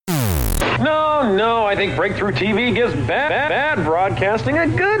No, I think Breakthrough TV gives bad broadcasting a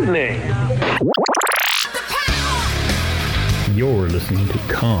good name. You're listening to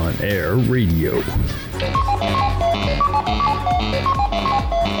Con Air Radio.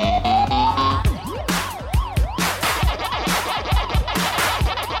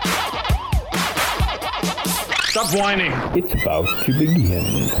 Stop whining. It's about to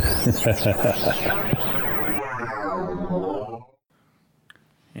begin.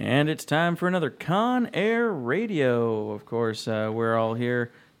 And it's time for another Con Air Radio. Of course, we're all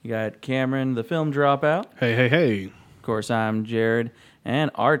here. You got Cameron, the film dropout. Hey. Of course, I'm Jared,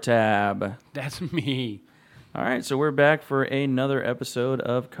 and Artab. That's me. All right, so we're back for another episode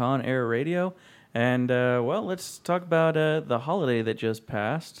of Con Air Radio. And, well, let's talk about the holiday that just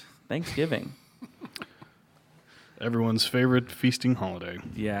passed, Thanksgiving. Everyone's favorite feasting holiday.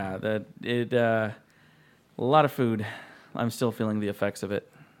 Yeah, a lot of food. I'm still feeling the effects of it.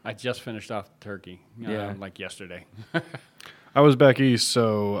 I just finished off the turkey, like yesterday. I was back east,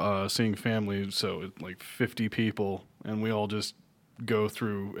 so seeing family, so like 50 people, and we all just go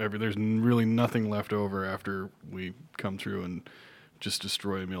through there's really nothing left over after we come through and just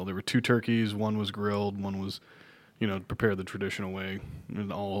destroy a meal. There were 2 turkeys, one was grilled, one was, prepared the traditional way,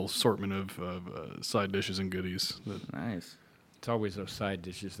 and all assortment of side dishes and goodies. Nice. It's always those side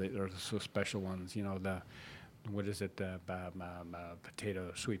dishes that are so special ones. What is it?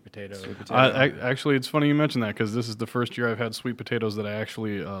 Sweet potato. Actually, it's funny you mention that because this is the first year I've had sweet potatoes that I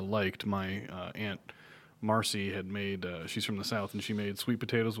actually liked. My Aunt Marcy had made, she's from the South, and she made sweet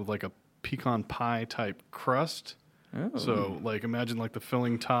potatoes with like a pecan pie type crust. Oh. So, imagine like the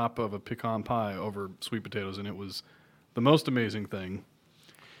filling top of a pecan pie over sweet potatoes, and it was the most amazing thing.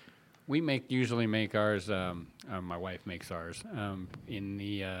 We usually make ours. My wife makes ours in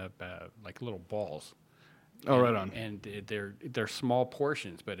the like little balls. Oh, right on. And they're small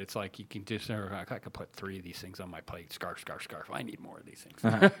portions, but it's like you can just I could put 3 of these things on my plate. Scarf. I need more of these things.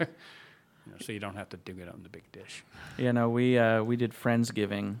 Uh-huh. So you don't have to do it on the big dish. Yeah, no, we did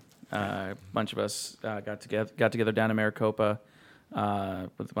Friendsgiving. A bunch of us got together down in Maricopa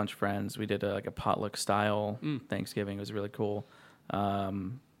with a bunch of friends. We did like a potluck style Thanksgiving. It was really cool.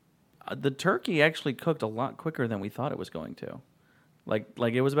 The turkey actually cooked a lot quicker than we thought it was going to. Like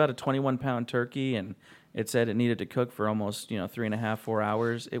it was about a 21-pound turkey, and it said it needed to cook for almost 3.5, 4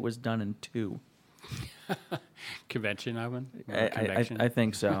 hours. It was done in 2. Convention oven? I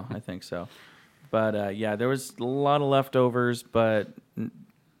think so. But yeah, there was a lot of leftovers, but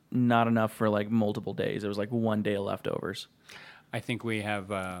not enough for like multiple days. It was like 1 day of leftovers. I think we have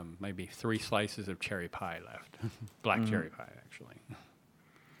maybe 3 slices of cherry pie left. Black cherry pie, actually.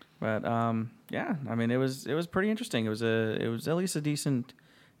 But yeah, I mean, it was pretty interesting. It was at least a decent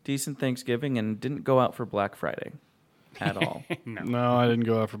Thanksgiving, and didn't go out for Black Friday at all. No, I didn't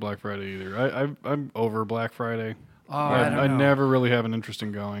go out for Black Friday either. I'm over Black Friday. Oh, I never really have an interest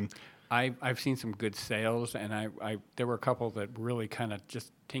in going. I've seen some good sales, and I there were a couple that really kind of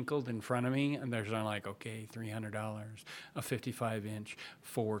just tinkled in front of me, and there's like, okay, $300, a 55-inch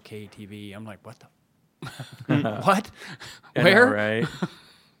 4K TV. I'm like, what the? What? Where? Know, right?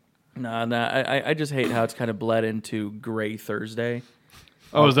 No, I just hate how it's kind of bled into Gray Thursday.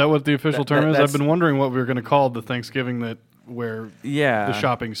 Oh, is that what the official term is? I've been wondering what we were going to call the Thanksgiving where the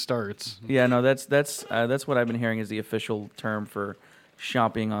shopping starts. Yeah, no, that's what I've been hearing is the official term for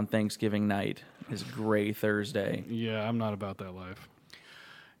shopping on Thanksgiving night is Gray Thursday. Yeah, I'm not about that life.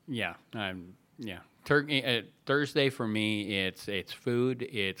 Yeah, Thursday for me, it's food,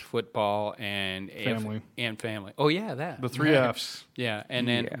 it's food, and family. Oh yeah, that the 3 Fs. Yeah, and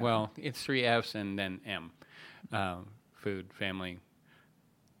then it's 3 Fs and then M, food, family,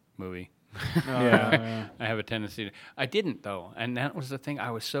 movie. Yeah. I have a tendency to. I didn't though, and that was the thing. I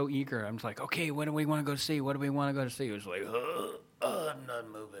was so eager. I was like, okay, what do we want to go see? What do we want to go to see? It was like, I'm not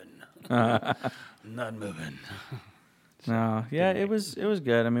moving. Not moving. No, yeah, it was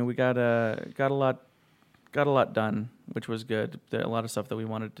good. I mean, we got a lot done, which was good. There a lot of stuff that we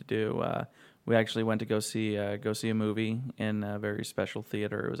wanted to do. We actually went to go see a movie in a very special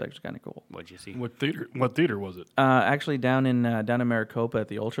theater. It was actually kind of cool. What'd you see? What theater was it? Actually, down in Maricopa at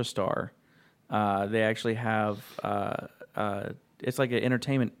the Ultra Star, they actually have it's like an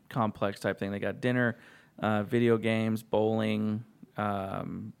entertainment complex type thing. They got dinner, video games, bowling.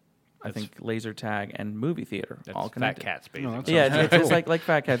 I think laser tag and movie theater that's all connected. Fat Cats, basically. No, Yeah, it's like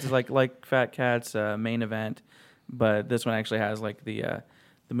Fat Cats. It's like Fat Cats main event, but this one actually has like the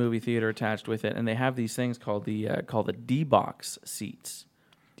movie theater attached with it, and they have these things called the D-Box seats.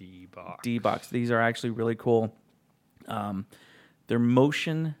 D-Box. These are actually really cool. They're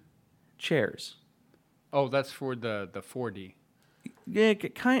motion chairs. Oh, that's for the 4D. Yeah,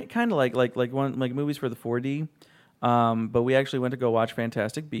 kind of like movies for the 4D. But we actually went to go watch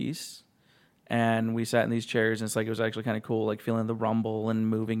Fantastic Beasts, and we sat in these chairs, and it was actually kind of cool, like feeling the rumble and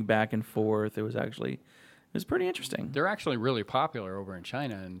moving back and forth. It was pretty interesting. They're actually really popular over in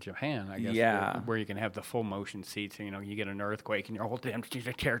China and Japan, I guess. Yeah. Where you can have the full motion seats. And, you get an earthquake and your whole damn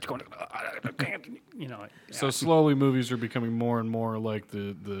chair's going, I can't, So slowly, movies are becoming more and more like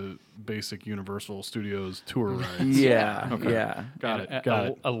the basic Universal Studios tour rides. Yeah, Okay. yeah. Got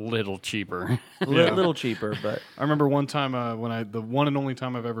it. A little cheaper. A little cheaper, but I remember one time the one and only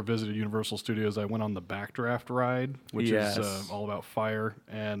time I've ever visited Universal Studios, I went on the Backdraft ride, which Yes. is all about fire.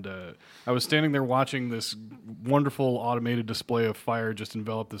 And I was standing there watching this wonderful automated display of fire just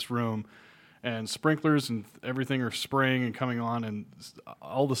envelop this room. And sprinklers and everything are spraying and coming on. And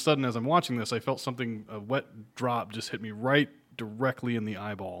all of a sudden, as I'm watching this, I felt a wet drop just hit me right directly in the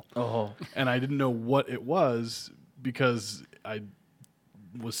eyeball. oh, And I didn't know what it was because I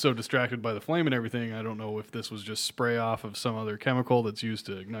was so distracted by the flame and everything. I don't know if this was just spray off of some other chemical that's used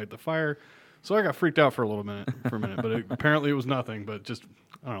to ignite the fire. So I got freaked out for a minute, but apparently it was nothing, but just,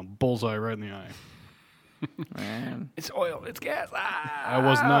 I don't know, bullseye right in the eye. man. It's oil. It's gas. I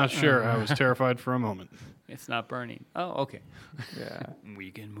was not sure. I was terrified for a moment. It's not burning. Oh, okay. Yeah.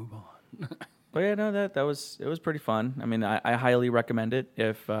 We can move on. But yeah, no, it was pretty fun. I mean, I highly recommend it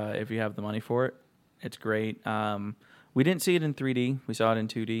if you have the money for it. It's great. We didn't see it in 3D. We saw it in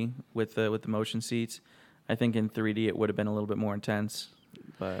 2D with the motion seats. I think in 3D it would have been a little bit more intense,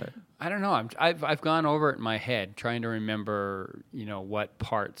 but I don't know. I've gone over it in my head, trying to remember, what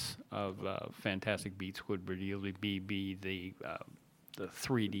parts of Fantastic Beasts would really be the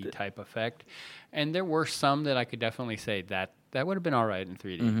 3D type effect, and there were some that I could definitely say that would have been all right in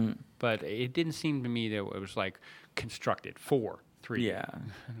 3D, but it didn't seem to me that it was like constructed for 3D. yeah.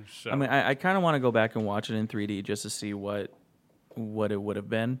 So, I mean, I kind of want to go back and watch it in 3D just to see what it would have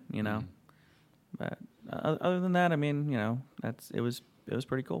been, But other than that, I mean, it was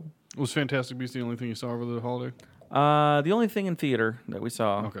pretty cool. Was Fantastic Beasts the only thing you saw over the holiday? The only thing in theater that we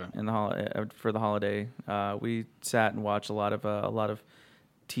saw Okay. in the for the holiday, we sat and watched a lot of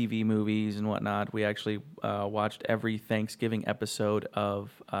TV movies and whatnot. We actually watched every Thanksgiving episode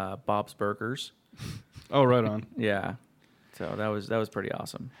of Bob's Burgers. Oh, right on. Yeah, so that was pretty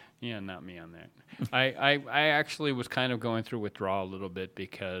awesome. yeah, not me on that. I actually was kind of going through withdrawal a little bit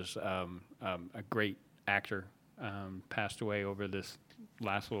because a great actor passed away over this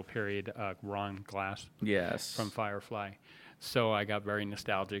last little period, Ron Glass Yes. from Firefly. So I got very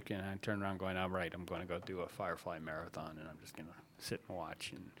nostalgic, and I turned around going, all right, I'm going to go do a Firefly marathon, and I'm just going to sit and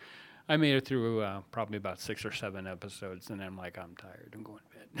watch. And I made it through probably about 6 or 7 episodes, and I'm like, I'm tired. I'm going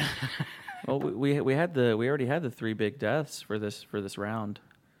to bed. Well, we already had the 3 big deaths for this round.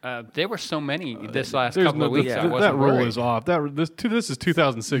 There were so many this last There's couple of weeks. I that wasn't rule worried. is off. This is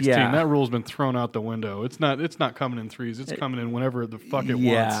 2016. Yeah. That rule's been thrown out the window. It's not coming in threes. It's coming in whenever the fuck it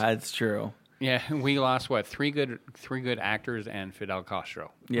Yeah, wants. it's true. Yeah, we lost three good actors and Fidel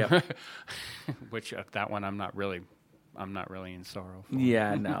Castro. Yeah. Which that one I'm not really in sorrow for.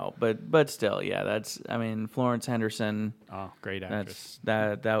 Yeah, no, but still, yeah, Florence Henderson. Oh, great actress.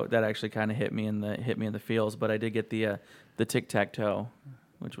 That actually kind of hit me in the feels, but I did get the tic-tac-toe,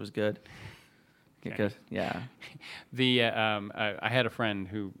 which was good. Because, yeah. I had a friend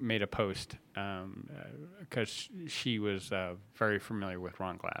who made a post because she was very familiar with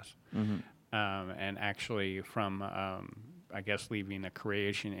Ron Glass, and actually from I guess leaving the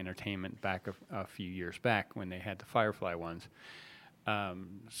Creation Entertainment back a few years back when they had the Firefly ones,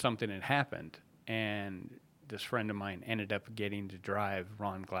 something had happened, and this friend of mine ended up getting to drive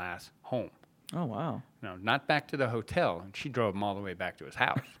Ron Glass home. Oh, wow. No, not back to the hotel. She drove him all the way back to his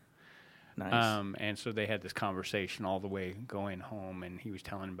house. Nice. And so they had this conversation all the way going home, and he was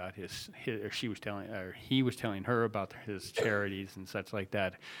telling about he was telling her about his charities and such like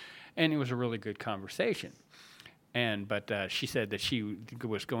that, and it was a really good conversation. But she said that she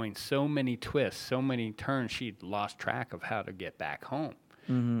was going so many twists, so many turns, she'd lost track of how to get back home.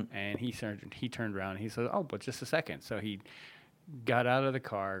 Mm-hmm. And he turned around and he said, "Oh, but just a second." So he got out of the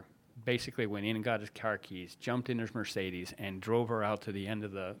car, basically went in and got his car keys, jumped in his Mercedes, and drove her out to the end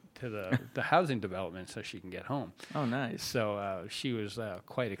of the housing development so she can get home. Oh, nice. So she was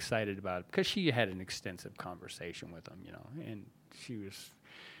quite excited about it because she had an extensive conversation with him, and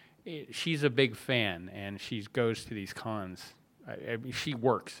she's a big fan, and she goes to these cons. I mean, she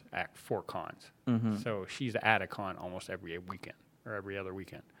works for cons, so she's at a con almost every weekend or every other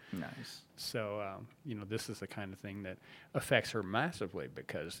weekend. Nice. So, this is the kind of thing that affects her massively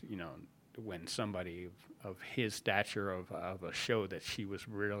because, when somebody of his stature of a show that she was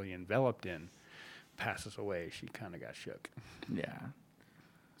really enveloped in passes away, she kind of got shook. Yeah.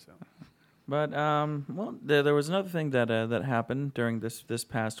 So But well, there was another thing that that happened during this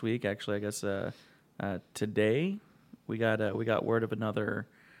past week. Actually, I guess today we got word of another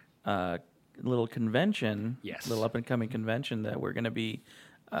little convention, Yes. little up and coming convention that we're gonna be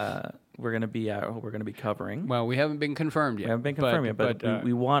covering. well, we haven't been confirmed yet. We haven't been confirmed yet, but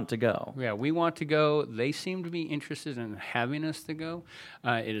we want to go. Yeah, we want to go. They seem to be interested in having us to go.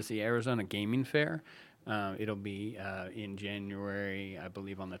 It is the Arizona Gaming Fair. It'll be in January, I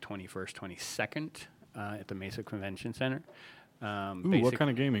believe, on the 21st, 22nd at the Mesa Convention Center. Ooh, what kind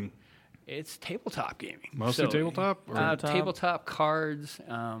of gaming? It's tabletop gaming. Mostly tabletop? Or- Tabletop cards.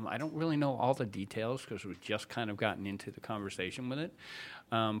 I don't really know all the details because we've just kind of gotten into the conversation with it.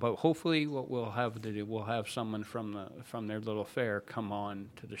 But hopefully, what we'll have someone from their little fair come on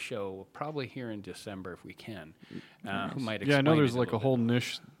to the show, probably here in December if we can, who might explain. Yeah, I know there's it like a little whole bit.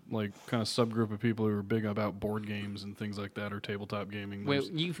 niche, like kind of subgroup of people who are big about board games and things like that, or tabletop gaming. Well, There's-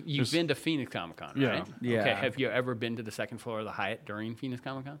 you've there's- been to Phoenix Comic Con, Yeah. right? Yeah. Okay. Have you ever been to the second floor of the Hyatt during Phoenix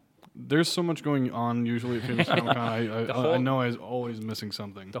Comic Con? There's so much going on usually at Phoenix Comic Con. I whole- know I was always missing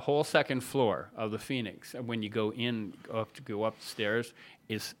something. The whole second floor of the Phoenix, when you go up the stairs,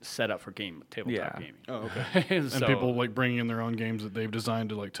 is set up for tabletop Yeah. gaming. Oh, okay. and And people like bringing in their own games that they've designed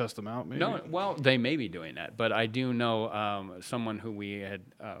to like test them out. Maybe. No, well, they may be doing that, but I do know someone who we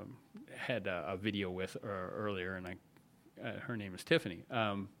had a video with earlier, and her name is Tiffany.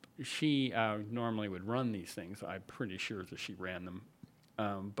 She normally would run these things. I'm pretty sure that she ran them,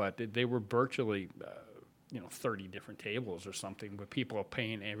 but they were virtually, 30 different tables or something, with people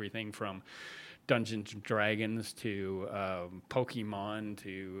paying everything from Dungeons and Dragons to Pokemon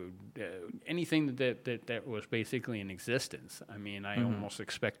to anything that was basically in existence. I mean, I almost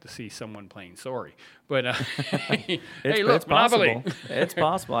expect to see someone playing Sorry, but hey, look, It's Monopoly. possible. It's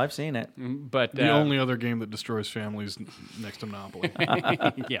possible. I've seen it. But The only other game that destroys families next to Monopoly.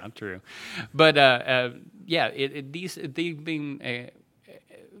 yeah, true. But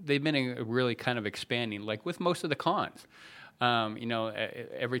they've been really kind of expanding, like with most of the cons.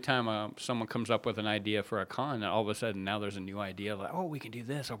 Every time someone comes up with an idea for a con, all of a sudden now there's a new idea, like, oh, we can do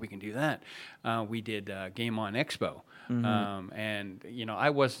this or we can do that. We did Game On Expo, and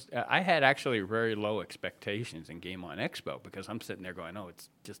I had actually very low expectations in Game On Expo because I'm sitting there going, oh, it's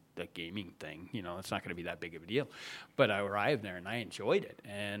just a gaming thing, it's not going to be that big of a deal. But I arrived there and I enjoyed it,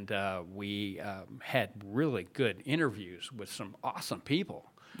 and we had really good interviews with some awesome people.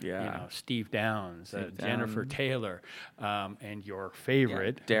 Yeah. Steve Downs, Steve Jennifer Downs. Taylor, and your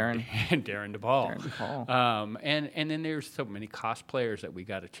favorite, Darren. Darren DePaul. Darren DePaul. And then there's so many cosplayers that we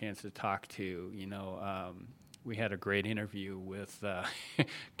got a chance to talk to. We had a great interview with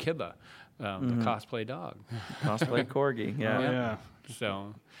Kibba, the cosplay dog. Cosplay corgi. Yeah. Oh, yeah.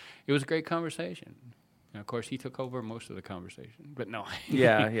 So it was a great conversation. And of course, he took over most of the conversation, but no.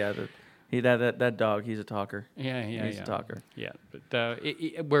 Yeah. That dog. He's a talker. Yeah, He's a talker. Yeah, but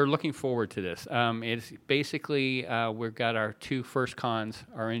we're looking forward to this. It's basically we've got our two first cons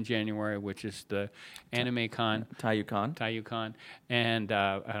are in January, which is the Anime Con, Tayucon. Con, and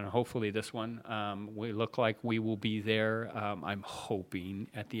hopefully this one. We look like we will be there. I'm hoping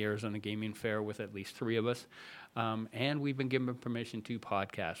at the Arizona Gaming Fair with at least 3 of us, and we've been given permission to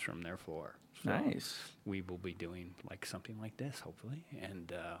podcast from their floor. So Nice. we will be doing like something like this, hopefully,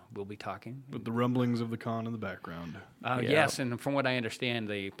 and we'll be talking. With the rumblings of the con in the background. Yes, and from what I understand,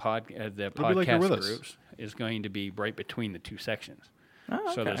 the be like you're podcast with us. groups is going to be right between the two sections. Oh,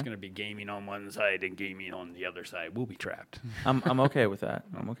 So there's okay. going to be gaming on one side and gaming on the other side. We'll be trapped. I'm okay with that.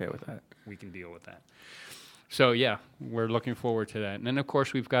 I'm okay with that. We can deal with that. So yeah, we're looking forward to that. And then of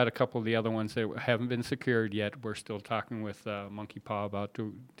course we've got a couple of the other ones that haven't been secured yet. We're still talking with Monkey Paw about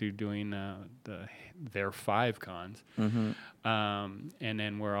doing their 5 cons. And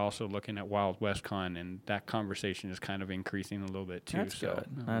then we're also looking at Wild West Con, and that conversation is kind of increasing a little bit too. That's so good.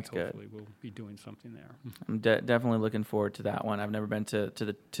 That's good. hopefully we'll be doing something there. I'm definitely looking forward to that one. I've never been to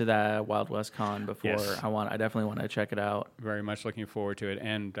that Wild West Con before. Yes. I definitely want to check it out. Very much looking forward to it,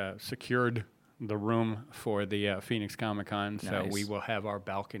 and secured the room for the Phoenix Comic Con. So Nice. we will have our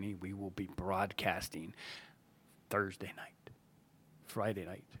balcony. We will be broadcasting Thursday night, Friday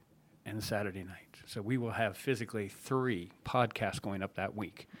night, and Saturday night. So we will have physically 3 podcasts going up that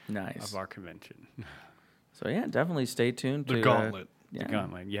week Nice. of our convention. So yeah, definitely stay tuned The to gauntlet. Yeah. The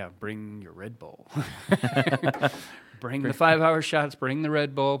gauntlet. Yeah, bring your Red Bull. Bring the 5-hour shots, bring the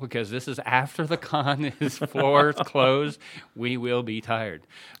Red Bull, because this is after the con is floors closed. We will be tired,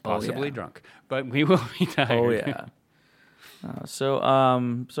 possibly yeah. drunk, but we will be tired. Oh yeah. So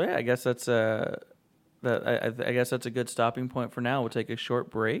yeah, I guess that's I guess that's a good stopping point for now. We'll take a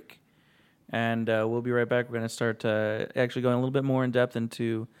short break, and we'll be right back. We're going to start actually going a little bit more in depth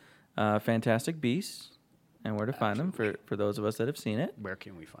into Fantastic Beasts and where to find them for those of us that have seen it. Where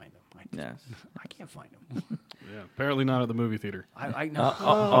can we find them? Yes. I can't find them. Yeah, apparently not at the movie theater. I know.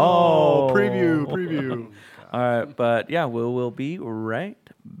 Oh, preview. All right, but yeah, we'll be right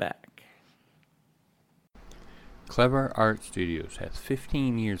back. Clever Art Studios has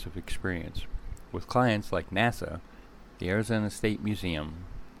 15 years of experience with clients like NASA, the Arizona State Museum,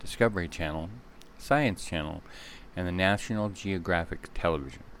 Discovery Channel, Science Channel, and the National Geographic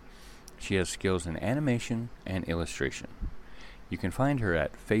Television. She has skills in animation and illustration. You can find her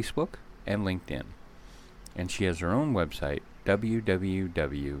at Facebook and LinkedIn. And she has her own website,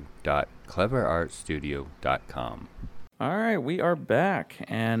 www.cleverartstudio.com. All right, we are back,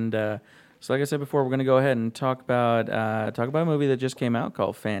 and so like I said before, we're going to go ahead and talk about a movie that just came out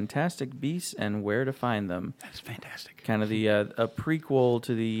called Fantastic Beasts and Where to Find Them. That's fantastic. Kind of a prequel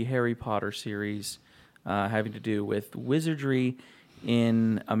to the Harry Potter series, having to do with wizardry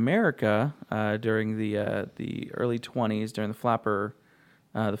in America during the early 20s, during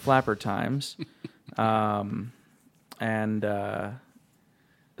the flapper times.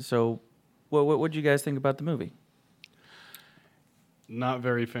 So what did you guys think about the movie? Not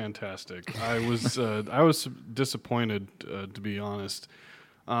very fantastic. I was disappointed, to be honest.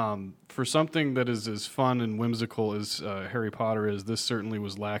 For something that is as fun and whimsical as Harry Potter is, this certainly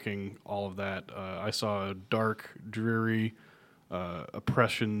was lacking all of that. I saw a dark, dreary,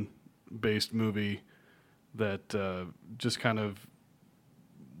 oppression-based movie that just kind of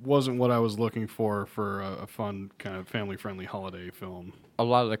wasn't what I was looking for a fun, kind of family-friendly holiday film. A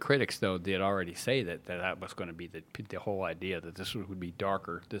lot of the critics, though, did already say that was going to be the whole idea, that this would be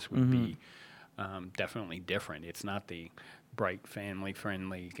darker. This would be definitely different. It's not the bright,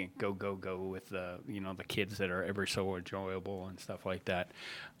 family-friendly, go with the kids that are ever so enjoyable and stuff like that.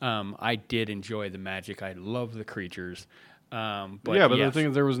 I did enjoy the magic. I love the creatures. But the thing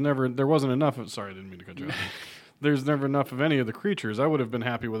is, there wasn't enough of, sorry, I didn't mean to cut you off. There's never enough of any of the creatures. I would have been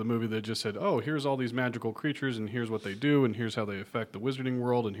happy with a movie that just said, oh, here's all these magical creatures, and here's what they do, and here's how they affect the wizarding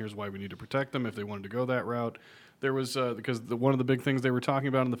world, and here's why we need to protect them if they wanted to go that route. There was, because one of the big things they were talking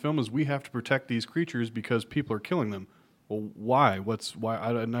about in the film is we have to protect these creatures because people are killing them. Well, why? Why?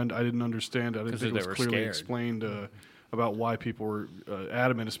 I didn't understand. I didn't think it was clearly explained about why people were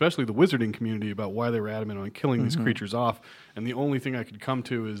adamant, especially the wizarding community, about why they were adamant on killing these creatures off. And the only thing I could come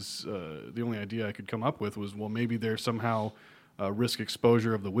to is, the only idea I could come up with was, well, maybe there's somehow risk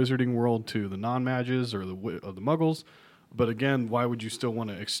exposure of the wizarding world to the non-mages or the muggles. But again, why would you still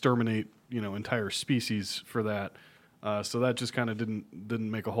want to exterminate, entire species for that? So that just kind of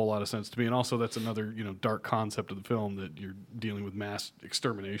didn't make a whole lot of sense to me. And also, that's another dark concept of the film, that you're dealing with mass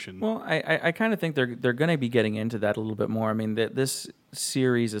extermination. Well, I kind of think they're going to be getting into that a little bit more. I mean, this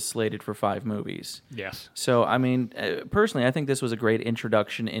series is slated for 5 movies. Yes. So I mean, personally, I think this was a great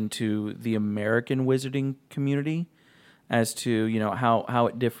introduction into the American wizarding community, as to how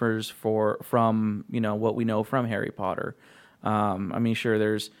it differs from what we know from Harry Potter. I mean, sure,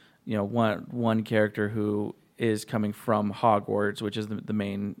 there's one character who is coming from Hogwarts, which is the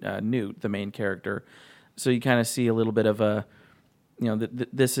main Newt, the main character. So you kind of see a little bit of a,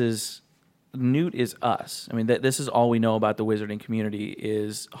 this is, Newt is us. I mean, this is all we know about the wizarding community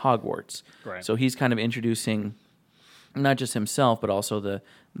is Hogwarts. Right. So he's kind of introducing not just himself, but also the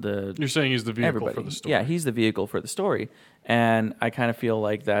You're saying he's the vehicle everybody. for the story. Yeah, he's the vehicle for the story. And I kind of feel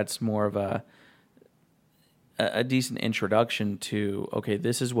like that's more of a decent introduction to, okay,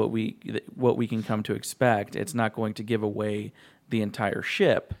 this is what we can come to expect. It's not going to give away the entire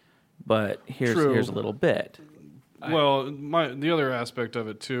ship, but here's a little bit. Well, the other aspect of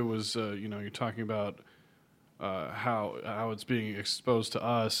it too was you're talking about how it's being exposed to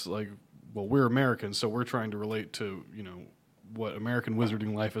us. Like, well, we're Americans, so we're trying to relate to what American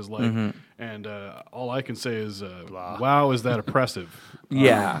wizarding life is like. Mm-hmm. And all I can say is, wow, is that oppressive?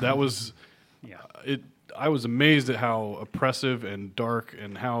 Yeah, that was it. I was amazed at how oppressive and dark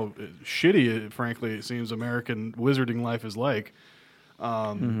and how shitty, frankly, it seems American wizarding life is like.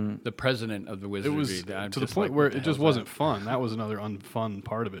 The president of the wizardry. It was to the point where it just wasn't fun. That was another unfun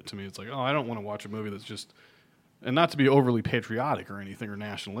part of it to me. It's like, oh, I don't want to watch a movie that's just, and not to be overly patriotic or anything or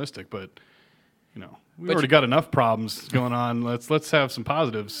nationalistic, but we've already got enough problems going on. Let's have some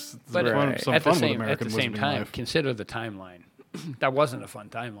positives. But some fun with American at the same wizarding time, life. consider the timeline. That wasn't a fun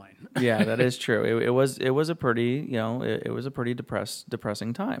timeline. Yeah, that is true. It was a pretty it was a pretty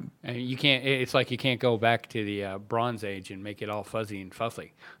depressing time. And you can't. It's like you can't go back to the Bronze Age and make it all fuzzy and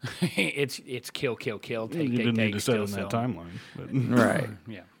fussy. it's kill, take, you didn't need to set steal, in that steal. timeline. But. Right.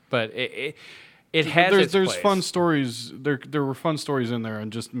 Yeah, but it has its there's place. fun stories. There were fun stories in there,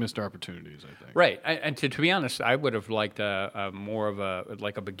 and just missed opportunities, I think. Right, and to be honest, I would have liked more of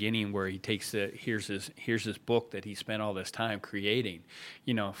a beginning where he takes here's his book that he spent all this time creating,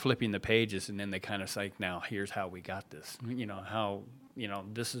 flipping the pages, and then they kind of say, now here's how we got this, how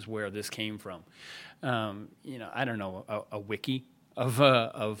this is where this came from, I don't know, a wiki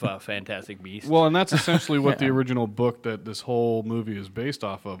of Fantastic Beasts. Well, and that's essentially what the original book that this whole movie is based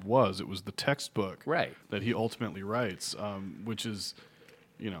off of was. It was the textbook Right. that he ultimately writes, which is,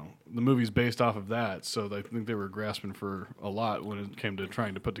 the movie's based off of that. So I think they were grasping for a lot when it came to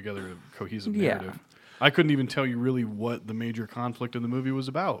trying to put together a cohesive Yeah. narrative. I couldn't even tell you really what the major conflict in the movie was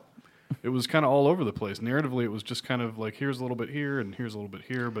about. It was kind of all over the place. Narratively, it was just kind of like, here's a little bit here and here's a little bit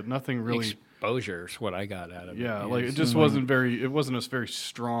here, but nothing really... Exposure is what I got out of it. Yeah, like it just wasn't a very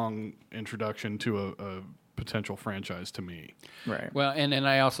strong introduction to a potential franchise to me. Right. Well, and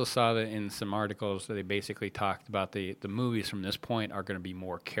I also saw that in some articles that they basically talked about the movies from this point are going to be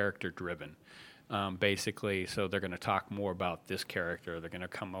more character driven. Basically, so they're going to talk more about this character. They're going to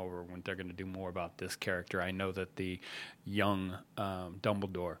come over when they're going to do more about this character. I know that the young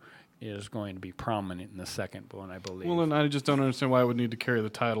Dumbledore is going to be prominent in the second one, I believe. Well, and I just don't understand why it would need to carry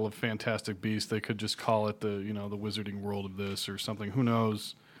the title of Fantastic Beast. They could just call it the Wizarding World of this or something. Who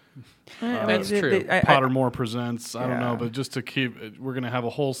knows? That's true. Pottermore presents. I don't know, Yeah. but just to keep, we're going to have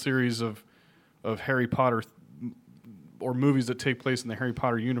a whole series of Harry Potter or movies that take place in the Harry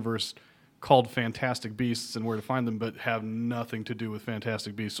Potter universe called Fantastic Beasts and Where to Find Them, but have nothing to do with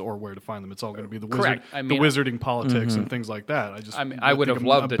Fantastic Beasts or Where to Find Them. It's all going to be the Correct. I mean, the wizarding politics and things like that. I would have think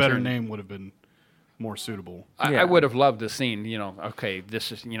loved a to better turn- name would have been more suitable. I would have loved to seen, okay,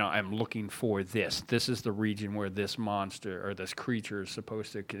 this is, I'm looking for this. This is the region where this monster or this creature is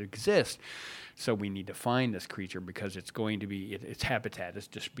supposed to exist. So we need to find this creature because it's going to be, its habitat is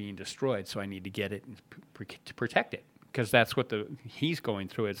just being destroyed. So I need to get it and to protect it. Because that's what he's going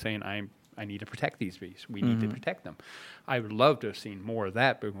through it, saying, I need to protect these beasts. We need to protect them. I would love to have seen more of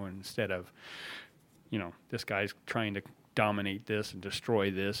that, but instead of, this guy's trying to dominate this and destroy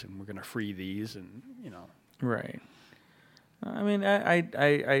this, and we're going to free these, and Right. I mean,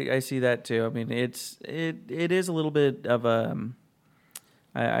 I see that too. I mean, it is a little bit of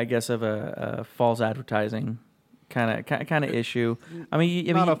I guess of a false advertising kind of issue. I mean,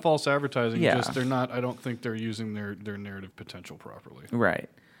 Not a false advertising. Yeah. Just they're not. I don't think they're using their narrative potential properly. right.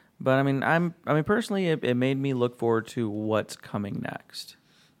 But I mean, personally, it made me look forward to what's coming next.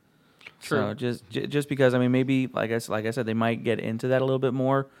 True. So just because, I mean, maybe like I said, they might get into that a little bit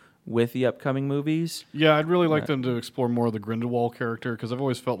more with the upcoming movies. Yeah, I'd really like them to explore more of the Grindelwald character because I've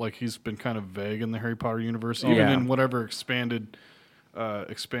always felt like he's been kind of vague in the Harry Potter universe, even Yeah. in whatever expanded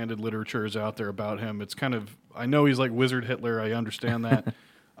literature is out there about him. It's kind of, I know he's like Wizard Hitler. I understand that.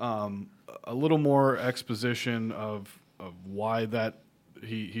 A little more exposition of why that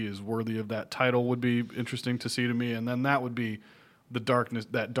he is worthy of that title would be interesting to see to me, and then that would be the darkness,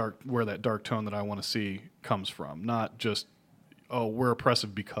 where that dark tone that I want to see comes from, not just we're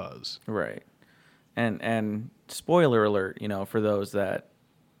oppressive because. Right. And spoiler alert, for those that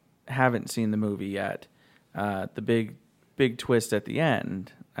haven't seen the movie yet, the big twist at the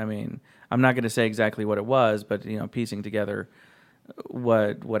end. I mean, I'm not going to say exactly what it was, but piecing together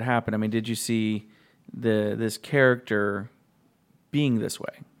what happened. I mean, did you see this character being this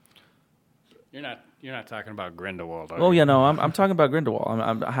way? You're not talking about Grindelwald, are Oh you? yeah, no, I'm talking about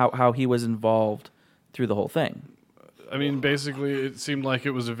Grindelwald. How he was involved through the whole thing. I mean, basically, it seemed like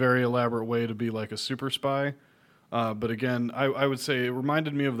it was a very elaborate way to be like a super spy. But again, I would say it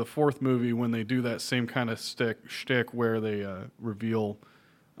reminded me of the fourth movie when they do that same kind of shtick where they reveal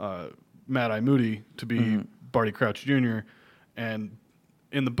Mad-Eye Moody to be Barty Crouch Jr. And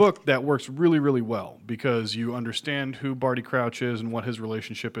in the book, that works really, really well because you understand who Barty Crouch is and what his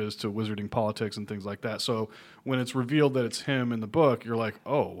relationship is to wizarding politics and things like that. So when it's revealed that it's him in the book, you're like,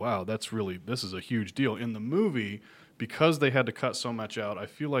 oh, wow, this is a huge deal. In the movie, because they had to cut so much out, I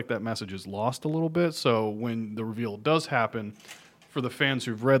feel like that message is lost a little bit. So when the reveal does happen, for the fans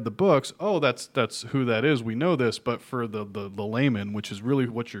who've read the books, oh, that's who that is. We know this. But for the layman, which is really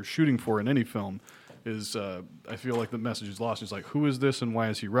what you're shooting for in any film, is I feel like the message is lost. It's like, who is this and why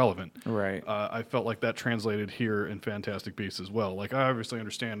is he relevant? Right. I felt like that translated here in Fantastic Beasts as well. Like, I obviously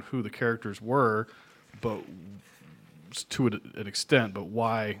understand who the characters were, but to an extent, but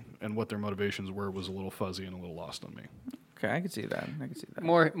why and what their motivations were was a little fuzzy and a little lost on me. Okay, I can see that.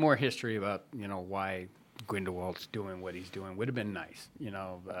 More history about why Grindelwald's doing what he's doing would have been nice.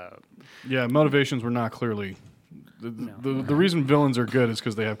 Yeah, motivations were not clearly. The reason villains are good is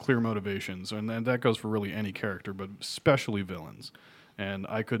because they have clear motivations, and that goes for really any character, but especially villains. and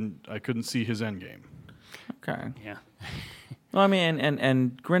I couldn't see his end game. Okay. Yeah. Well, I mean,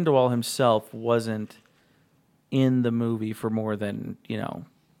 and Grindelwald himself wasn't in the movie for more than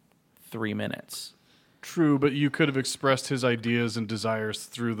 3 minutes. True, but you could have expressed his ideas and desires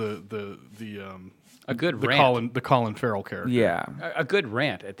through A good rant. the Colin Farrell character. Yeah. A good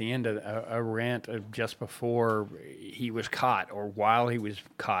rant at the end of a rant just before he was caught or while he was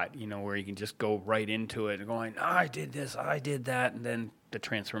caught, where you can just go right into it and going, I did this, I did that, and then the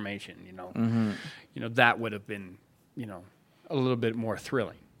transformation, that would have been, a little bit more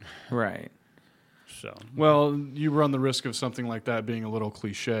thrilling. Right. So, Well, you run the risk of something like that being a little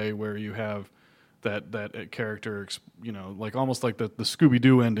cliche, where you have that character, like almost like the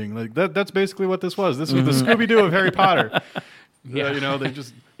Scooby-Doo ending. Like that's basically what this was. This was the Scooby-Doo of Harry Potter. Yeah. They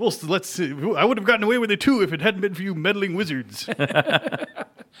just, well, let's see. I would have gotten away with it too if it hadn't been for you meddling wizards.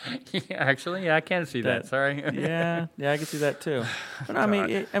 actually, I can see that. Sorry. Yeah, I can see that too. But I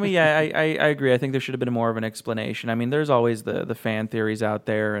agree. I think there should have been more of an explanation. I mean, there's always the fan theories out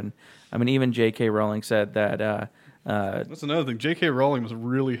there, and I mean, even J.K. Rowling said that. That's another thing. J.K. Rowling must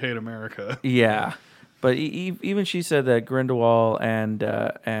really hate America. Yeah, but even she said that Grindelwald and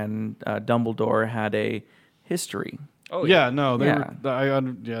Dumbledore had a history. Oh yeah, no, they Yeah.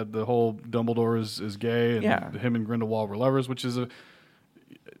 were. The whole Dumbledore is gay, and Yeah. him and Grindelwald were lovers, which is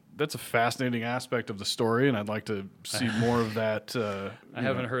that's a fascinating aspect of the story, and I'd like to see more of that. I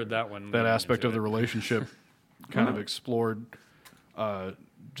haven't heard that one. that aspect of the relationship. relationship kind of explored,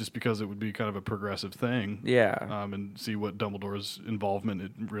 just because it would be kind of a progressive thing. Yeah. And see what Dumbledore's involvement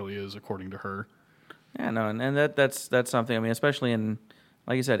it really is, according to her. Yeah, no, and that's something. I mean, especially in,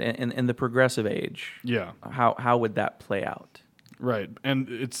 like you said, in the progressive age. Yeah. How would that play out? Right, and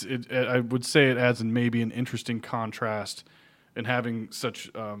I would say it adds maybe an interesting contrast in having such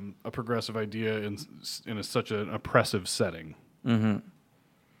a progressive idea in such an oppressive setting.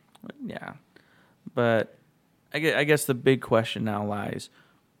 Yeah, but I guess the big question now lies: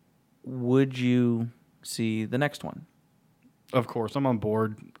 would you see the next one? Of course, I'm on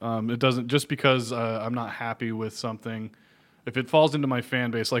board. It doesn't just because I'm not happy with something. If it falls into my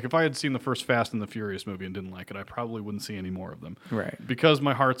fan base, like if I had seen the first Fast and the Furious movie and didn't like it, I probably wouldn't see any more of them. Right. Because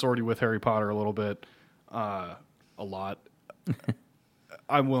my heart's already with Harry Potter a little bit, a lot.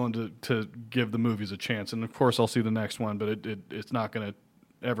 I'm willing to give the movies a chance, and of course I'll see the next one, but it's not going to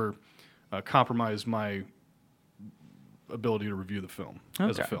ever compromise my ability to review the film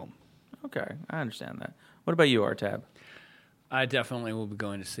as a Okay. film. Okay, I understand that. What about you, Artab? I definitely will be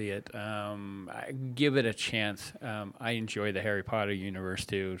going to see it. I give it a chance. I enjoy the Harry Potter universe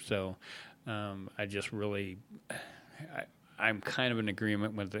too, so I just really, I'm kind of in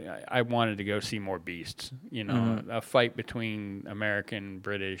agreement with. I wanted to go see more beasts. A fight between American,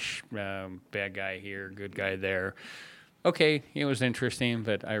 British, bad guy here, good guy there. Okay, it was interesting,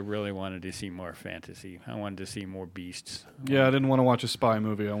 but I really wanted to see more fantasy. I wanted to see more beasts. Yeah, I didn't want to watch a spy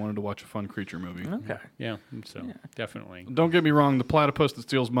movie. I wanted to watch a fun creature movie. Okay. Yeah, so definitely. Don't get me wrong. The platypus that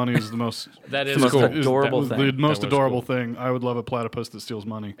steals money is the most That is the most cool. adorable thing. The most That was adorable cool. thing. I would love a platypus that steals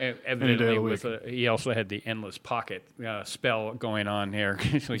money any day Evidently, of the week. he also had the endless pocket spell going on here.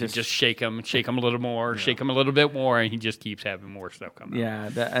 So he could just shake him a little more, shake him a little bit more, and he just keeps having more stuff coming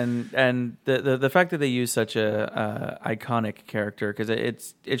out. Yeah, and the fact that they use such a iconic character, because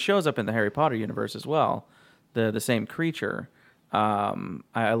it shows up in the Harry Potter universe as well, the same creature.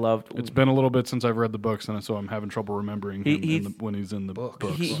 I loved. It's been a little bit since I've read the books, and so I'm having trouble remembering him when he's in the books.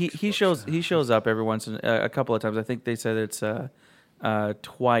 He shows up every once in a couple of times. I think they said it's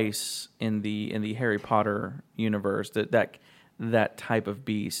twice in the Harry Potter universe that type of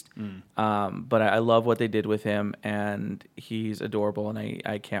beast. But I love what they did with him, and he's adorable, and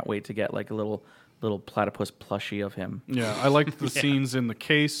I can't wait to get like a little platypus plushie of him. Yeah, I liked the scenes in the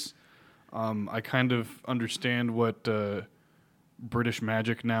case. I kind of understand what British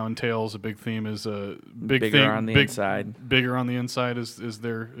magic now entails. A big theme is Bigger on the inside. Bigger on the inside is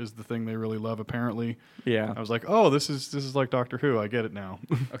the thing they really love. Apparently, Yeah. I was like, oh, this is like Doctor Who. I get it now.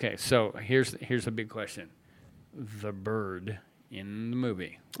 Okay, so here's a big question: the bird in the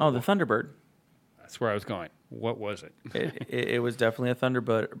movie. Oh, the Thunderbird. That's where I was going. What was it? It was definitely a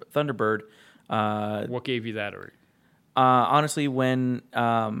Thunderbird. What gave you that? Honestly, when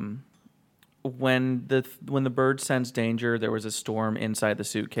the bird sensed danger, there was a storm inside the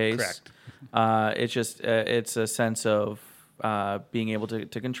suitcase. Correct. It's a sense of being able to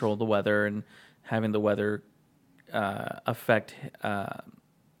control the weather and having the weather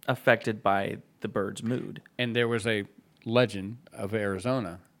affected by the bird's mood. And there was a legend of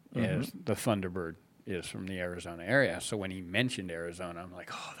Arizona as the Thunderbird. is from the Arizona area. So when he mentioned Arizona, I'm like,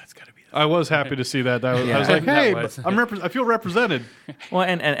 oh, that's got to be. I was happy to see that. I was Yeah. like, hey, That was- I feel represented. Well,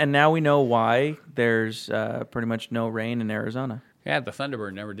 and now we know why there's pretty much no rain in Arizona. Yeah, the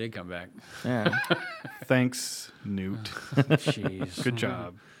Thunderbird never did come back. Yeah. Thanks, Newt. Jeez. Good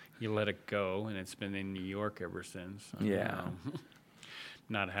job. You let it go, and it's been in New York ever since. Yeah.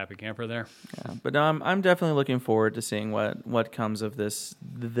 Not a happy camper there. Yeah, but I'm definitely looking forward to seeing what comes of this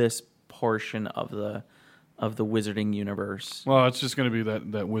portion of the Wizarding universe. Well, it's just going to be that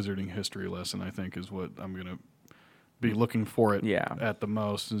Wizarding history lesson, I think, is what I'm going to be looking for it Yeah. at the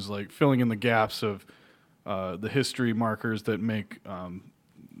most, is like filling in the gaps of the history markers that make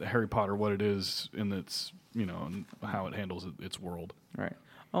Harry Potter what it is in its, and how it handles its world. Right.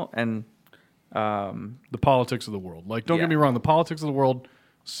 Oh, and The politics of the world. Like, don't Yeah. get me wrong, the politics of the world,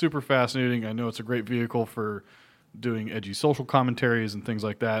 super fascinating. I know it's a great vehicle for doing edgy social commentaries and things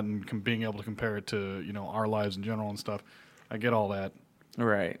like that, and being able to compare it to, our lives in general and stuff. I get all that.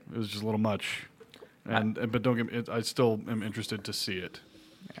 right. It was just a little much. But don't get me, I still am interested to see it.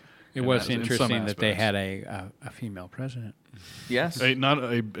 It In was some interesting that they aspects. had a female president. Yes. Not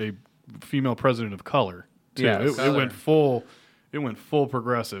a female president of color, too. Yeah, it color. went full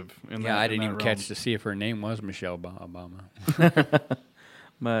progressive in Yeah, that, I in didn't that even realm. catch to see if her name was Michelle Obama.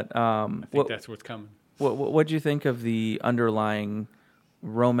 But I think what that's what's coming. what'd you think of the underlying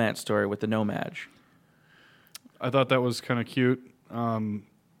romance story with the Nomad? I thought that was kind of cute.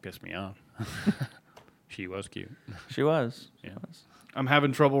 Pissed me off. She was cute. She was. Yeah. I'm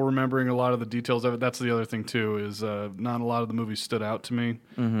having trouble remembering a lot of the details of it. That's the other thing too, is not a lot of the movies stood out to me.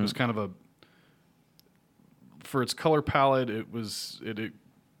 Mm-hmm. It was kind of for its color palette, it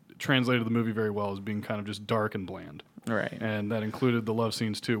translated the movie very well as being kind of just dark and bland. Right. And that included the love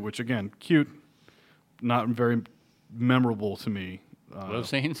scenes too, which again, cute, not very memorable to me. Love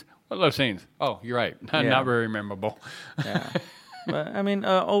scenes? What love scenes? Oh, you're right. Yeah. Not very memorable. Yeah. But I mean,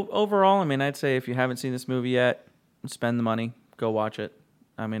 overall, I mean, I'd say if you haven't seen this movie yet, spend the money, go watch it.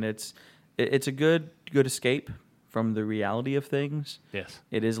 I mean, it's a good escape from the reality of things. Yes.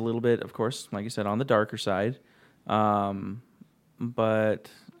 It is a little bit, of course, like you said, on the darker side. But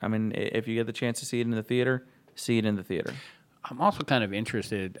I mean, if you get the chance to see it in the theater, see it in the theater. I'm also kind of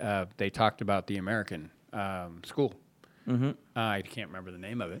interested. They talked about the American school. Mm-hmm. I can't remember the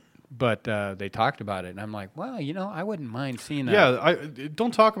name of it, but they talked about it, and I'm like, well, I wouldn't mind seeing that. Yeah, I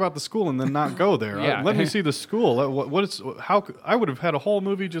don't talk about the school and then not go there. Yeah. Let me see the school. How I would have had a whole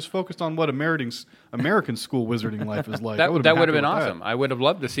movie just focused on what American school wizarding life is like. That would have been happy with awesome. that. I would have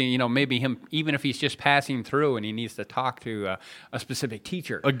loved to see, maybe him, even if he's just passing through and he needs to talk to a specific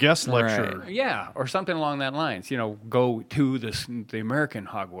teacher. A guest Right. lecturer. Yeah, or something along that lines. Go to the American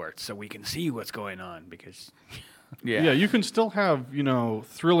Hogwarts so we can see what's going on, because Yeah, you can still have,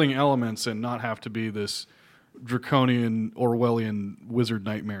 thrilling elements and not have to be this draconian Orwellian wizard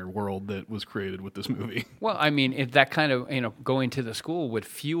nightmare world that was created with this movie. well, I mean, if that kind of going to the school would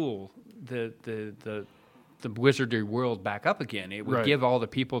fuel the wizardry world back up again, it would Right. give all the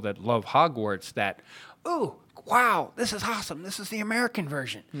people that love Hogwarts that, oh, wow, this is awesome. This is the American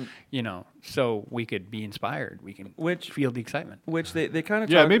version. So we could be inspired. We can feel the excitement. Which they kind of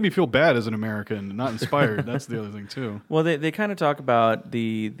Yeah, talk, it made me feel bad as an American, not inspired. That's the other thing, too. well, they kind of talk about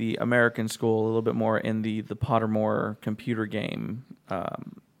the American school a little bit more in the Pottermore computer game.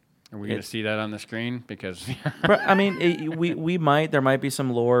 Are we going to see that on the screen? Because But, I mean, we might. There might be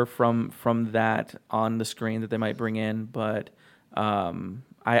some lore from that on the screen that they might bring in, but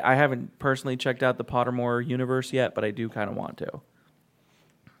I haven't personally checked out the Pottermore universe yet, but I do kind of want to.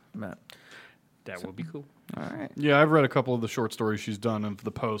 But, that would be cool. all right. Yeah, I've read a couple of the short stories she's done of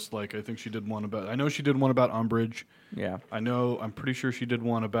the post. Like, I think she did one about... I know she did one about Umbridge. Yeah. I'm pretty sure she did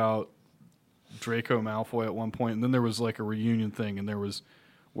one about Draco Malfoy at one point. And then there was, like, a reunion thing, and there was...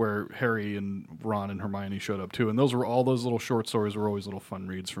 where Harry and Ron and Hermione showed up too, and those little short stories were always little fun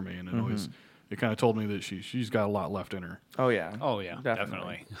reads for me, and it kind of told me that she's got a lot left in her. Oh yeah. Oh, yeah,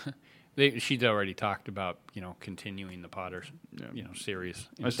 definitely. She's already talked about, continuing the Potter, series.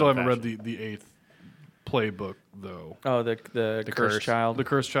 in I still some haven't read fashion. the 8th playbook though. Oh, the Curse. Cursed Child. The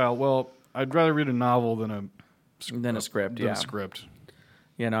Cursed Child. Well, I'd rather read a novel than a script. than Yeah. a script.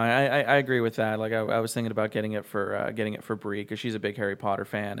 Yeah, no, I agree with that. Like I was thinking about getting it for Bree because she's a big Harry Potter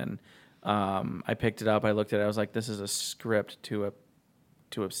fan, and I picked it up. I looked at it. I was like, this is a script to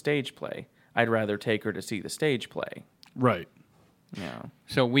a stage play. I'd rather take her to see the stage play. Right. Yeah.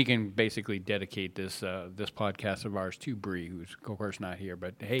 So we can basically dedicate this podcast of ours to Bree, who's of course not here.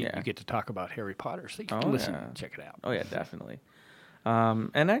 But hey, Yeah. you get to talk about Harry Potter, so you can Oh, listen, yeah. check it out. Oh yeah, definitely.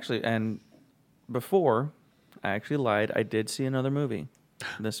 And before I actually lied, I did see another movie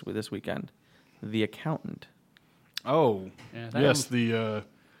this weekend. The Accountant. Oh, Yeah, that yes, one- the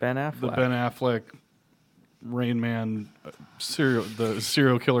Ben Affleck. Ben Affleck Rain Man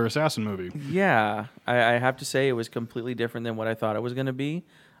serial killer assassin movie. Yeah, I have to say it was completely different than what I thought it was going to be.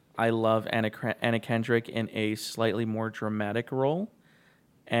 I love Anna Kendrick in a slightly more dramatic role,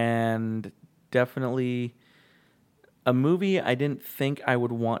 and definitely a movie I didn't think I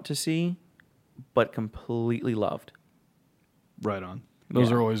would want to see, but completely loved. Right on. Those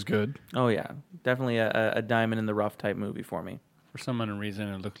Yeah. are always good. Oh yeah, definitely a diamond in the rough type movie for me. For some unknown reason,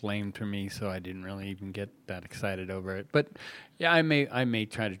 it looked lame to me, so I didn't really even get that excited over it. But yeah, I may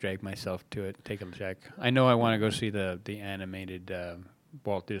try to drag myself to it, take a check. I know I want to go see the animated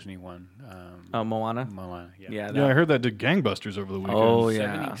Walt Disney one. Moana. Moana, yeah. Yeah, Yeah, I heard that did gangbusters over the weekend. Oh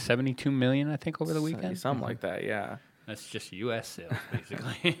yeah, 72 million, I think, over the weekend. something like that. Yeah. That's just U.S. sales,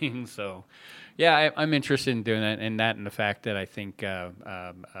 basically. So, yeah, I'm interested in doing that, and the fact that I think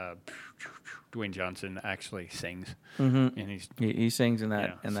Dwayne Johnson actually sings, and he's He sings in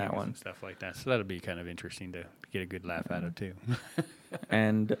that sings one. and stuff like that. So that'll be kind of interesting to get a good laugh out of too.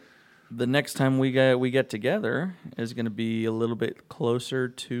 And the next time we get together is going to be a little bit closer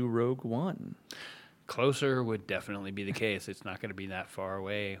to Rogue One. Closer would definitely be the case. It's not going to be that far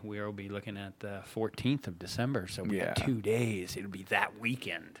away. We'll be looking at the 14th of December, so we got 2 days. It'll be that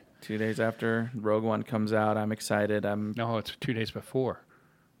weekend. 2 days after Rogue One comes out, I'm excited. No, it's 2 days before.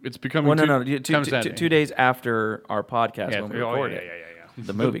 It's becoming. Well, no, comes that- 2 days after our podcast when we record it. Yeah.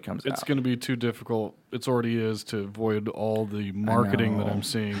 The movie comes It's out. going to be too difficult. It already is to avoid all the marketing that I'm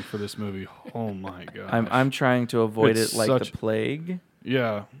seeing for this movie. Oh my god! I'm trying to avoid It's it like such- the plague.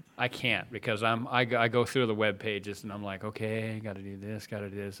 Yeah, I can't because I go through the web pages and I'm like, okay, got to do this, got to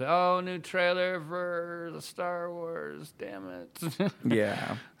do this. Oh, new trailer for the Star Wars, damn it.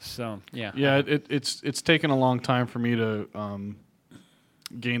 Yeah. So yeah, yeah. It's taken a long time for me to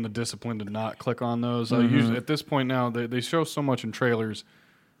gain the discipline to not click on those. I usually at this point now they show so much in trailers,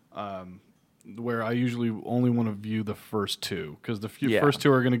 where I usually only want to view the first two because the first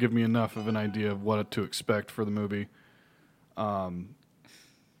two are going to give me enough of an idea of what to expect for the movie.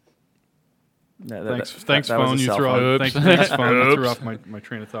 Thanks, that was phone. a You cell threw phone. off. Thanks, phone. You threw off my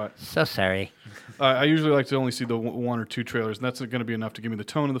train of thought. So sorry. I usually like to only see the one or two trailers, and that's going to be enough to give me the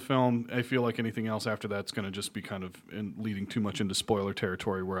tone of the film. I feel like anything else after that's going to just be kind of leading too much into spoiler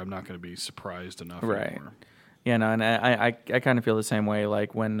territory where I'm not going to be surprised enough Right. anymore. Yeah, no, and I kind of feel the same way.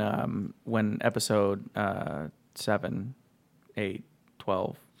 Like when episode 7, 8,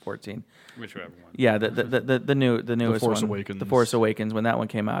 12, 14. Whichever one. Yeah, the newest Force one, Awakens. The Force Awakens. When that one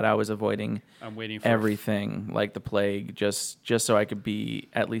came out, I was avoiding I'm waiting for everything like the plague, just so I could be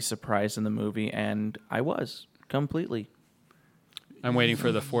at least surprised in the movie, and I was completely. I'm waiting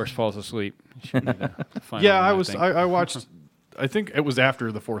for the Force falls asleep. Should be the final Yeah, one, I was. think. I watched. I think it was after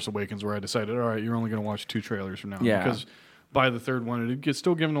The Force Awakens where I decided, all right, you're only going to watch 2 trailers from now on. Yeah. Because by the third one, it gets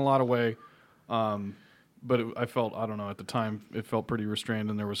still giving a lot away. But I felt, I don't know, at the time, it felt pretty restrained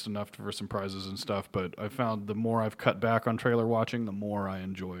and there was enough for some prizes and stuff. But I found the more I've cut back on trailer watching, the more I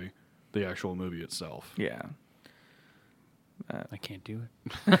enjoy the actual movie itself. Yeah. I can't do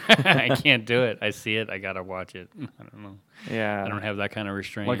it. I can't do it. I see it. I gotta watch it. I don't know. Yeah. I don't have that kind of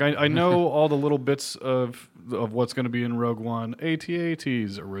restraint. Like, I know all the little bits of what's going to be in Rogue One.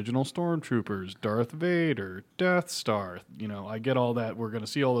 AT-ATs, original stormtroopers, Darth Vader, Death Star. You know, I get all that. We're going to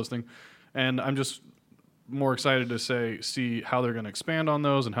see all those things. And I'm just more excited to see how they're going to expand on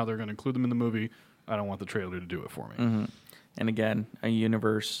those and how they're going to include them in the movie. I don't want the trailer to do it for me. Mm-hmm. And again, a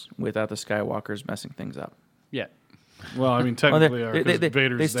universe without the Skywalkers messing things up. yeah. Well, I mean, Well, technically,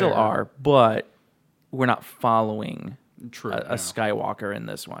 Vader's they still there. are, but we're not following True. a Skywalker in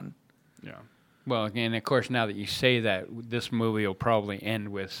this one. Yeah. Well, again, of course, now that you say that, this movie will probably end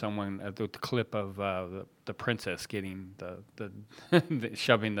with someone the clip of the princess getting the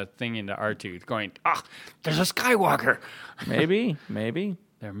shoving the thing into R2, going, there's a Skywalker. Maybe.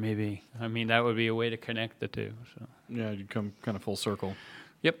 There may be. I mean, that would be a way to connect the two. So, Yeah, you'd come kind of full circle.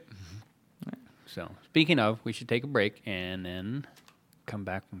 yep. So, speaking of, we should take a break and then come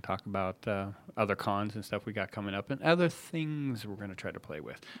back and talk about other cons and stuff we got coming up and other things we're going to try to play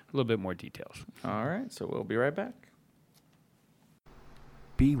with. A little bit more details. All right, so we'll be right back.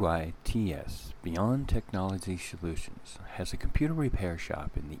 BYTS, Beyond Technology Solutions, has a computer repair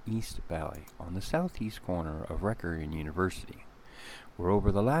shop in the East Valley on the southeast corner of Recker and University, where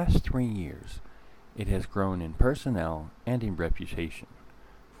over the last 3 years it has grown in personnel and in reputation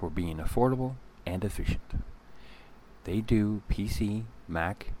for being affordable and efficient. They do PC,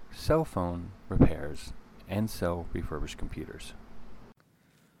 Mac, cell phone repairs, and sell refurbished computers.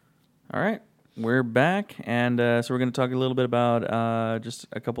 All right, We're back, and so we're going to talk a little bit about just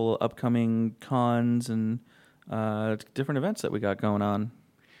a couple of upcoming cons and different events that we got going on.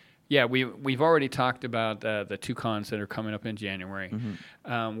 Yeah, we've already talked about the 2 cons that are coming up in January.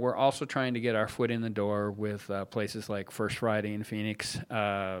 Mm-hmm. We're also trying to get our foot in the door with places like First Friday in Phoenix,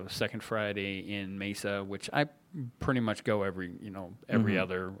 Second Friday in Mesa, which I pretty much go every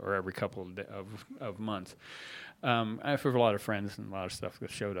other or every couple of months. I have a lot of friends and a lot of stuff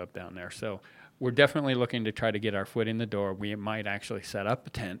that showed up down there, so we're definitely looking to try to get our foot in the door. We might actually set up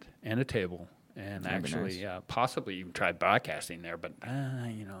a tent and a table. And That'd be actually, nice. Possibly even try broadcasting there, but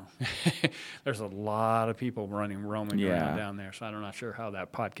there's a lot of people roaming around down there, so I'm not sure how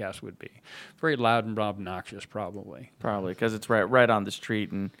that podcast would be. Very loud and obnoxious, probably. Probably because it's right on the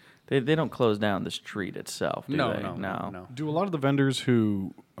street, and they don't close down the street itself, do they? No. Do a lot of the vendors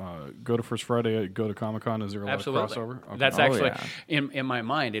who go to First Friday go to Comic-Con? Is there a lot Absolutely. of crossover? Okay. That's Oh, actually yeah. in my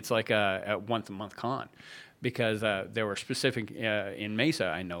mind. It's like a once-a-month con, because there were specific in Mesa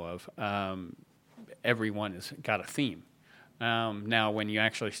I know of. Everyone has got a theme. Now, when you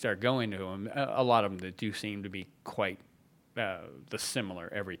actually start going to them, a lot of them do seem to be quite the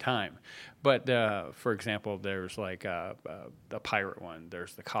similar every time. But for example, there's like the pirate one,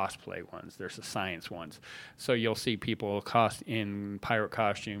 there's the cosplay ones, there's the science ones. So you'll see people in pirate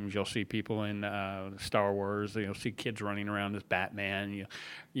costumes. You'll see people in Star Wars. You'll see kids running around as Batman.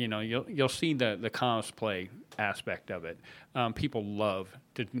 You'll see the cosplay aspect of it. People love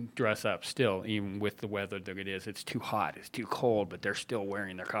to dress up still, even with the weather that it is. It's too hot, it's too cold, but they're still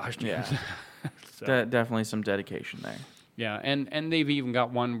wearing their costumes. Yeah. So. Definitely some dedication there. Yeah, and they've even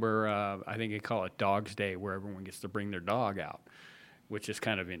got one where I think they call it Dog's Day, where everyone gets to bring their dog out, which is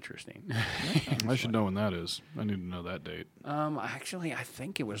kind of interesting. I should know when that is. I need to know that date. Actually, I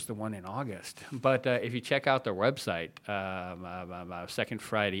think it was the one in August. But if you check out their website,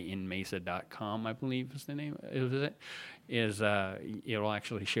 secondfridayinmesa.com, I believe is the name. It'll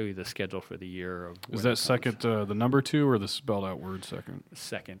actually show you the schedule for the year. Of Is when that it second comes. the number 2 or the spelled out word second?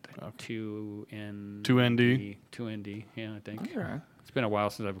 Second, 2ND. 2ND? 2ND, yeah, I think. Okay. It's been a while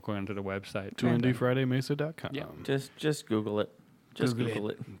since I've gone to the website. 2ndfridaymesa.com. Yeah. Just Google it. Just Google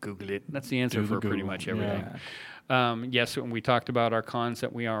it. Google it. That's the answer Do the for pretty Google. much everything. Yeah. Yes, when we talked about our cons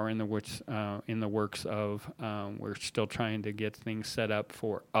that we are in the works of, we're still trying to get things set up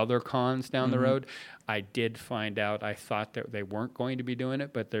for other cons down the road. I did find out, I thought that they weren't going to be doing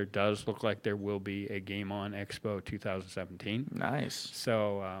it, but there does look like there will be a Game On Expo 2017. Nice.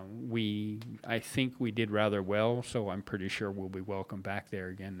 So I think we did rather well, so I'm pretty sure we'll be welcome back there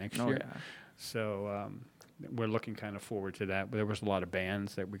again next Oh, year. yeah. So we're looking kind of forward to that. But there was a lot of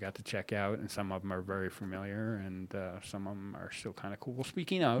bands that we got to check out, and some of them are very familiar, and some of them are still kind of cool.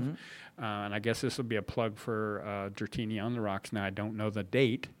 Speaking of, and I guess this will be a plug for Dratini on the Rocks. Now, I don't know the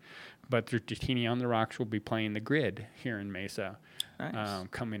date, but Dratini on the Rocks will be playing the Grid here in Mesa. Nice.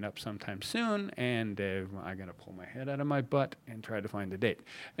 Coming up sometime soon, and I'm going to pull my head out of my butt and try to find the date.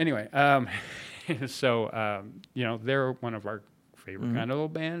 Anyway, so, they're one of our favorite kind of little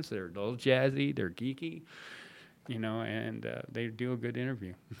bands. They're a little jazzy, they're geeky, and they do a good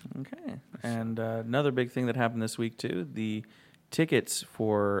interview. Okay. And another big thing that happened this week, too, the tickets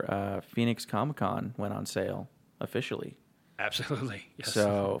for Phoenix Comic-Con went on sale officially. Absolutely. Yes.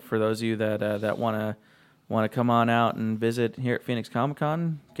 So for those of you that want to come on out and visit here at Phoenix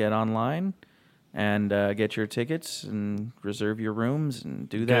Comic-Con, get online and get your tickets and reserve your rooms and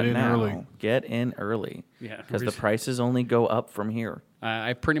do that in now. early. Get in early. Yeah, Because the prices only go up from here.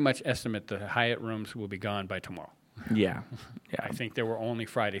 I pretty much estimate the Hyatt rooms will be gone by tomorrow. Yeah. I think there were only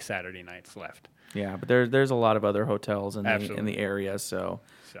Friday, Saturday nights left. Yeah, but there's a lot of other hotels in the Absolutely. area, so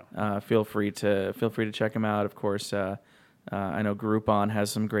So feel free to check them out. Of course, I know Groupon has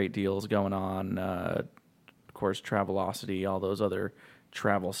some great deals going on. Of course, Travelocity, all those other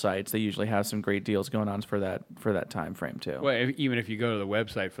travel sites, they usually have some great deals going on for that time frame too. Well, even if you go to the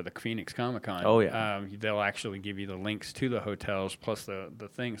website for the Phoenix Comic-Con, Oh, yeah. They'll actually give you the links to the hotels plus the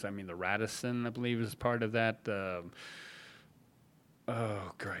things. I mean, the Radisson, I believe, is part of that.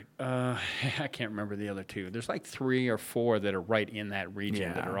 Oh, great. I can't remember the other two. There's like 3 or 4 that are right in that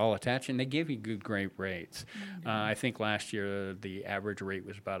region that Yeah. are all attached, and they give you great rates. I think last year the average rate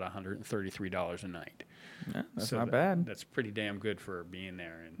was about $133 a night. Yeah, that's So not bad. That's pretty damn good for being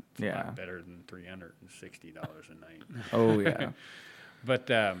there, and it's a Yeah. lot better than $360 a night. Oh yeah. But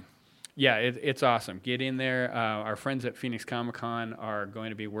yeah, it's awesome. Get in there. Our friends at Phoenix Comic-Con are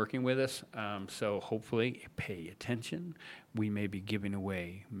going to be working with us, so hopefully pay attention. We may be giving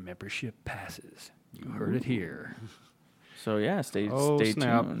away membership passes. You heard it here. So yeah, stay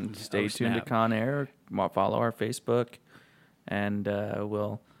snap. tuned. Stay tuned to snap. Con Air. Follow our Facebook, and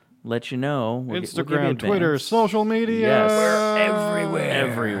we'll let you know. We'll give you Instagram, Twitter, advance. social media. Yes.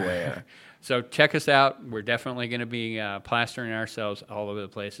 Everywhere. So check us out. We're definitely going to be plastering ourselves all over the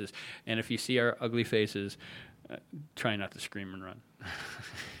places. And if you see our ugly faces, try not to scream and run.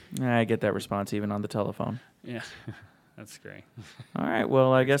 I get that response even on the telephone. Yeah, that's great. All right.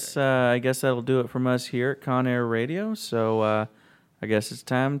 Well, I guess that'll do it from us here at Con Air Radio. So I guess it's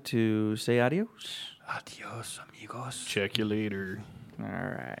time to say adios. Adios, amigos. Check you later. All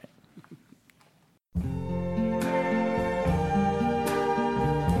right.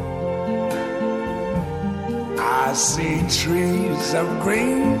 I see trees of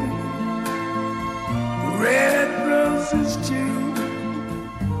green, red roses too.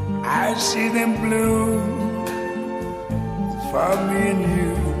 I see them bloom for me and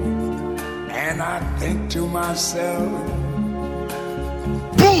you. And I think to myself,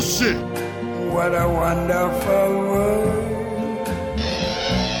 bullshit! What a wonderful world.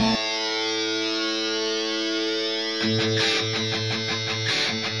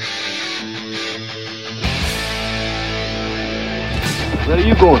 Where are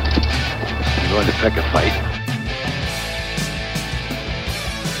you going? I'm going to pick a fight.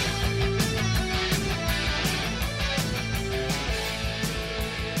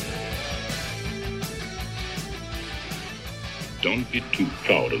 Don't be too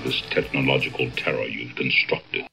proud of this technological terror you've constructed.